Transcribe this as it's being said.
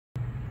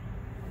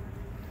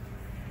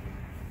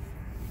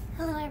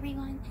Hello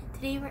everyone,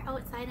 today we're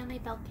outside on my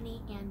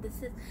balcony and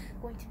this is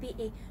going to be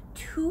a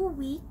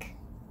 2-week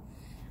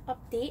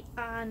update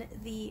on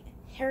the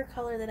hair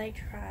color that I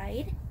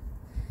tried.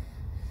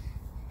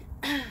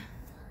 And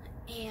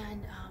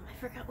I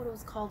forgot what it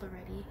was called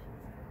already.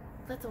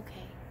 That's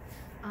okay.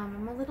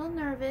 I'm a little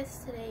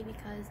nervous today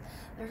because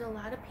there's a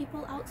lot of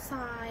people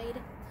outside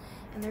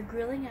and they're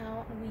grilling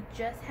out, and we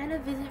just had a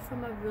visit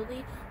from a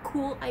really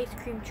cool ice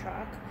cream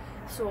truck,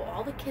 so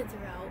all the kids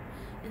are out,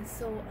 and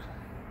so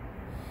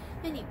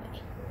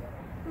anyway,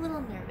 a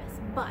little nervous,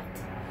 but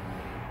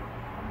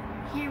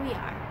here we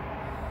are.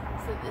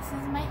 So this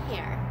is my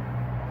hair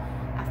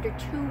after 2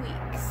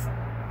 weeks,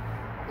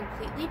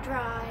 completely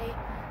dry.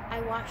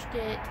 I washed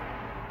it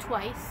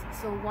twice,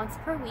 so once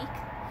per week,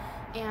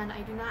 and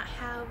I do not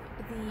have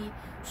the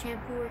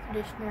shampoo or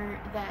conditioner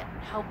that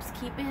helps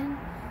keep in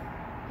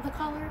the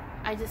color.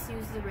 I just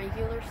use the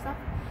regular stuff.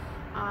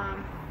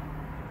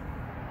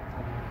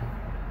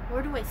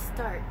 Where do I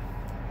start?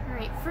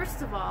 Alright,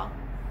 first of all,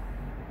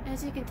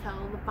 as you can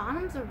tell, the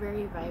bottoms are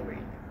very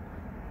vibrant,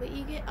 but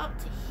you get up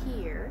to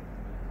here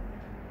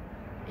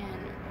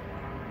and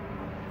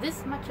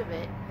this much of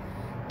it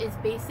is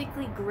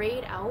basically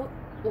grayed out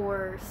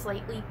or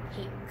slightly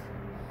pink.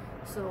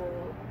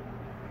 So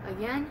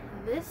again,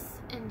 this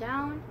and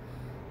down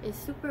is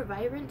super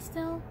vibrant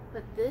still,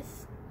 but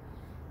this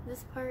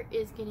part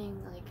is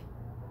getting like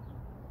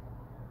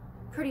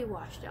pretty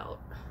washed out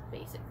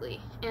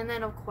basically. And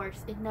then of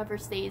course it never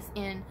stays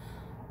in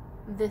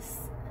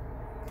this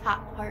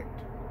top part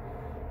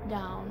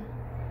down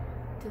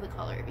to the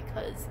color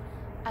because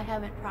I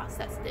haven't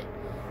processed it.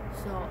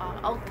 So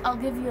I'll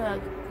give you a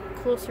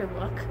closer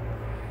look.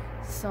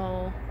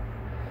 So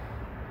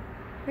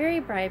very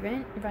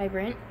vibrant,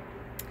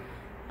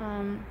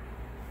 but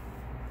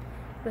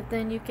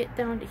then you get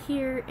down to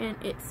here and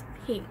it's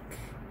pink.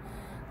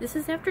 This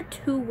is after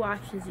 2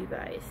 washes, you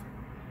guys.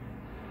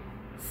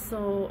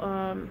 So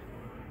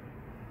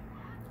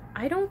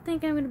I don't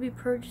think I'm going to be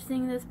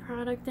purchasing this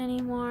product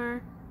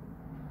anymore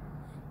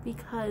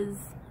because,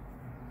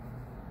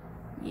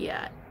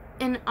 yeah.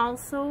 And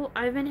also,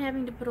 I've been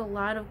having to put a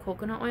lot of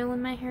coconut oil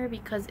in my hair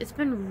because it's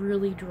been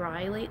really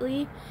dry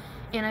lately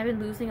and I've been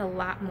losing a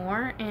lot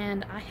more,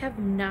 and I have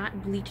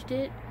not bleached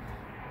it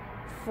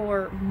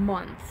for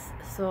months.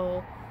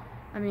 So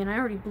I mean, I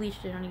already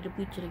bleached it, I need to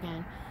bleach it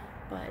again,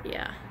 but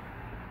yeah.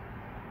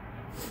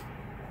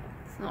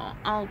 So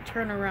I'll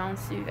turn around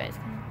so you guys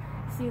can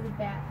see the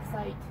back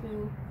side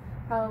too.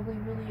 Probably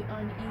really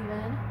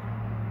uneven,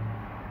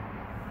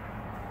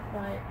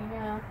 but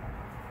yeah.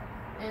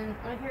 And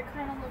my hair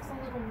kind of looks a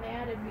little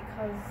matted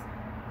because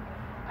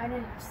I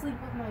didn't sleep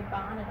with my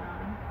bonnet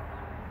on,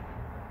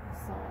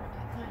 so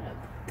it kind of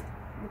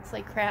looks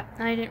like crap.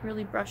 I didn't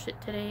really brush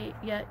it today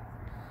yet,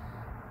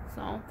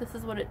 so this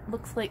is what it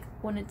looks like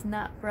when it's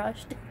not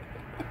brushed.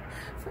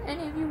 For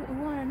any of you who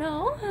want to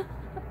know.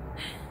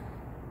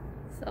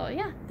 So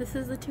yeah, this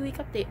is the 2-week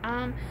update.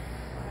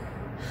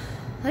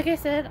 Like I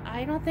said,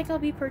 I don't think I'll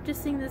be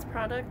purchasing this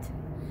product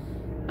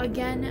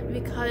again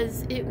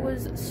because it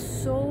was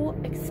so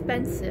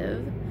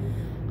expensive.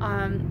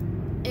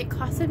 It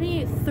costed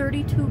me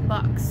 32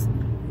 bucks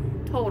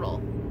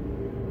total,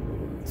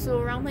 so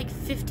around like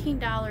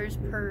 $15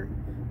 per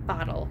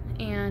bottle,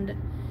 and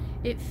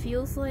it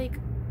feels like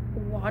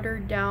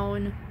watered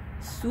down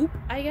soup,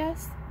 I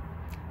guess,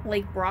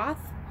 like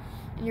broth,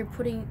 and you're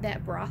putting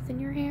that broth in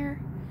your hair.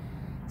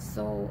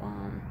 So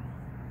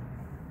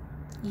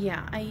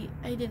yeah, I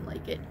didn't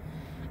like it.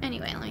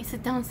 Anyway, let me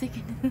sit down so you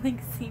can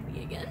like see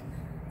me again.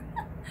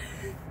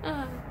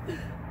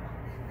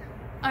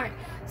 Alright,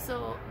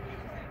 so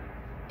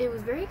it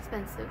was very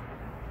expensive,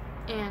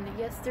 and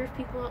yes, there's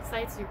people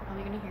outside, so you're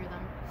probably gonna hear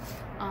them.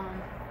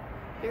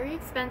 Very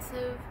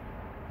expensive.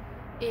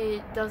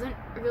 It doesn't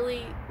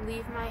really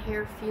leave my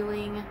hair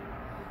feeling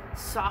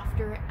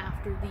softer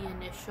after the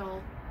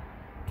initial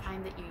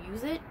time that you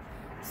use it.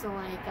 So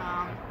like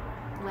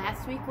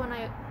last week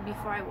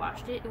before I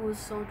washed it, it was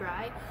so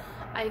dry.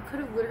 I could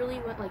have literally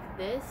went like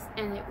this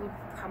and it would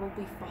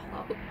probably fall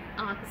out,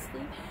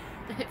 honestly.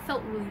 It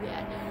felt really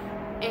bad.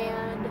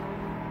 And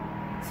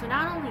so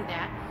not only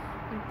that,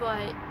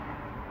 but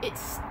it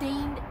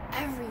stained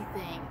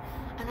everything,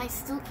 and I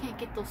still can't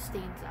get those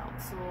stains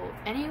out. So if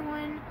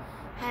anyone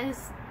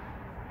has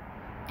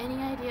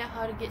any idea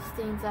how to get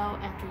stains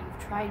out after you've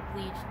tried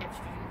bleach,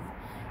 after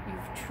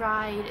you've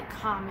tried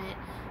Comet,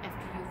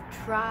 after you've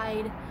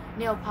tried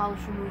nail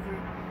polish remover,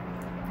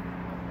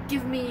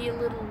 give me a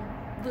little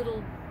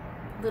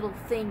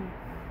thing,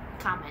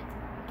 comment.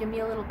 Give me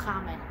a little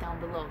comment down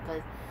below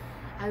because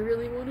I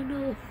really want to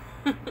know.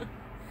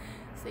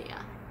 So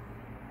yeah,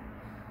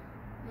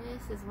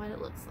 this is what it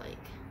looks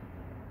like.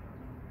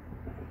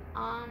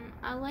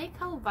 I like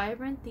how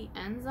vibrant the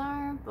ends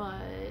are,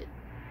 but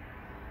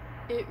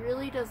it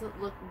really doesn't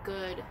look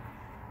good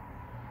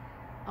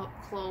up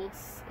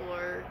close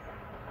or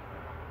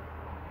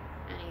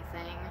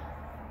anything.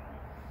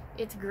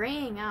 It's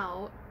graying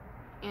out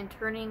and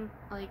turning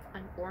like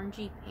an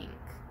orangey pink.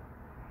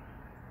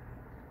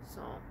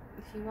 So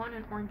if you want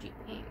an orangey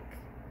pink,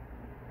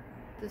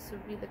 this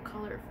would be the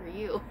color for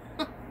you.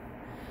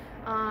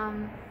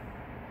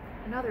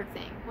 Another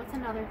thing. What's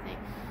another thing?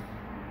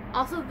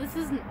 Also, this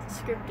isn't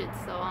scripted,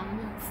 so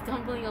I'm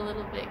stumbling a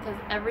little bit because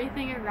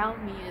everything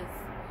around me is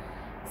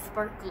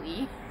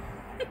sparkly.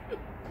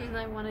 And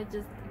I want to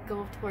just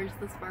go towards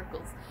the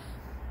sparkles.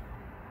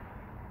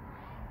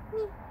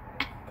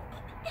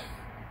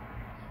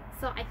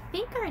 So I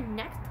think our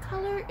next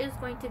color is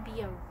going to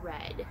be a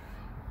red.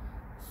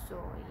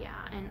 So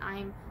yeah, and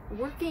I'm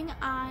working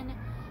on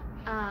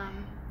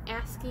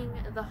asking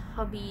the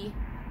hubby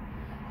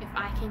if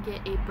I can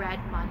get a Brad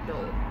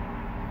Mondo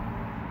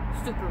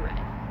super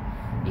red,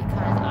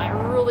 because I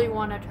really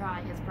want to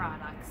try his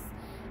products,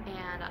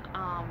 and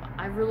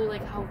I really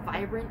like how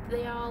vibrant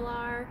they all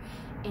are,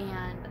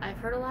 and I've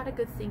heard a lot of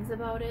good things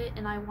about it,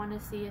 and I want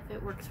to see if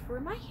it works for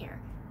my hair.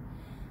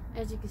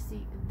 As you can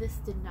see, this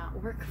did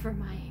not work for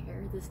my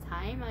hair this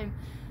time. I'm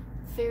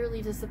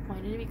fairly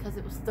disappointed because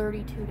it was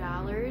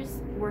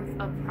 $32 worth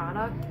of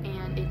product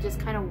and it just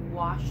kind of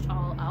washed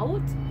all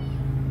out.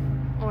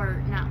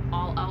 Or not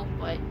all out,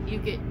 but you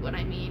get what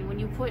I mean. When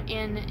you put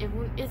in,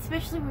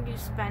 especially when you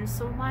spend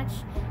so much,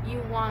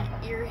 you want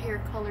your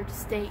hair color to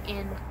stay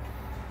in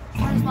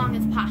for as long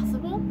as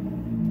possible.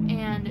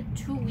 And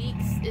 2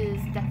 weeks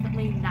is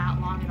definitely not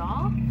long at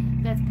all.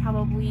 That's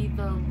probably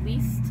the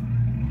least.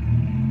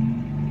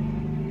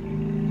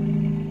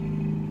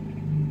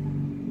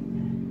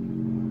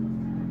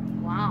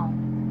 Wow.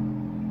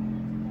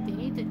 They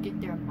need to get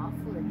their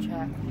muffler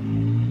checked.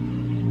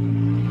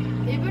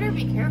 They better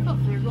be careful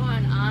if they're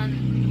going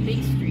on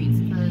big streets,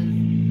 because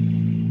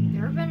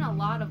there have been a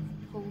lot of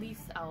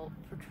police out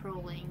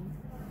patrolling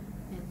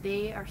and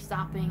they are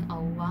stopping a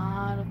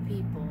lot of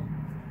people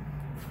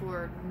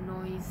for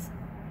noise.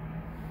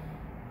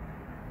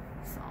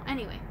 So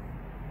anyway,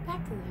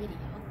 back to the video.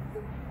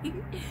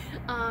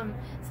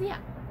 So yeah,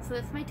 so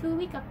that's my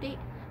 2-week update.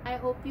 I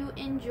hope you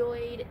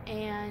enjoyed,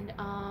 and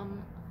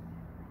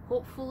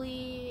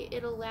hopefully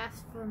it'll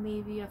last for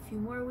maybe a few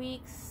more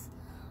weeks.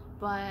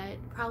 But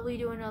probably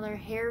do another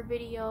hair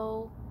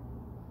video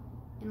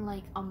in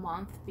like a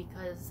month,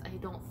 because I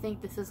don't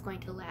think this is going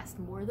to last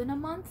more than a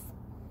month.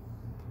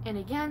 And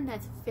again,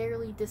 that's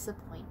fairly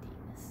disappointing.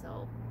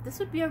 So this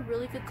would be a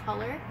really good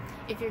color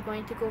if you're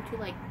going to go to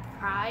like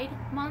Pride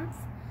Month,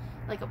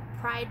 like a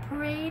Pride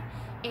parade,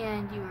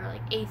 and you were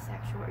like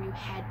asexual, or you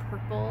had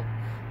purple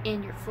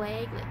in your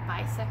flag, like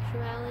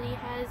bisexuality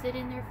has it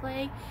in their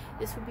flag.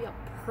 This would be a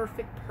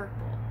perfect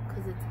purple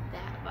because it's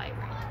that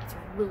vibrant. It's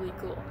really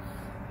cool.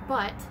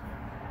 But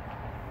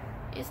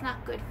it's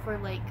not good for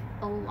like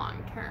a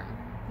long-term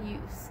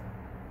use.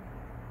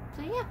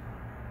 So yeah.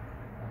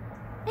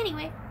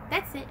 Anyway,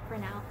 that's it for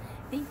now.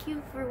 Thank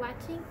you for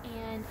watching,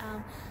 and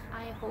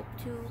I hope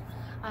to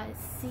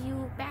see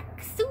you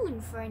back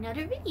soon for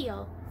another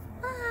video.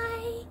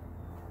 Bye!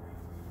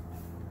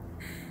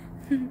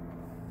 Do,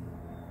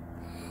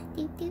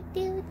 do,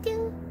 do,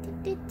 do,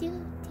 do,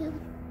 do, do.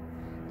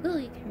 Ooh,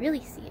 you can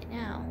really see it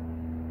now.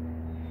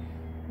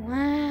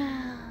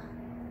 Wow.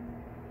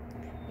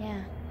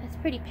 Yeah, that's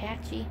pretty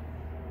patchy.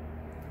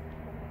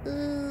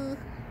 Ooh.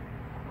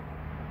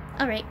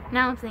 Alright,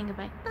 now I'm saying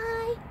goodbye.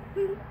 Bye!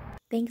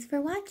 Thanks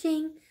for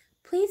watching.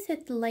 Please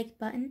hit the like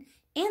button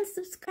and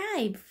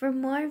subscribe for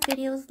more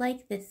videos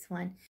like this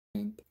one.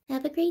 And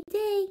have a great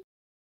day!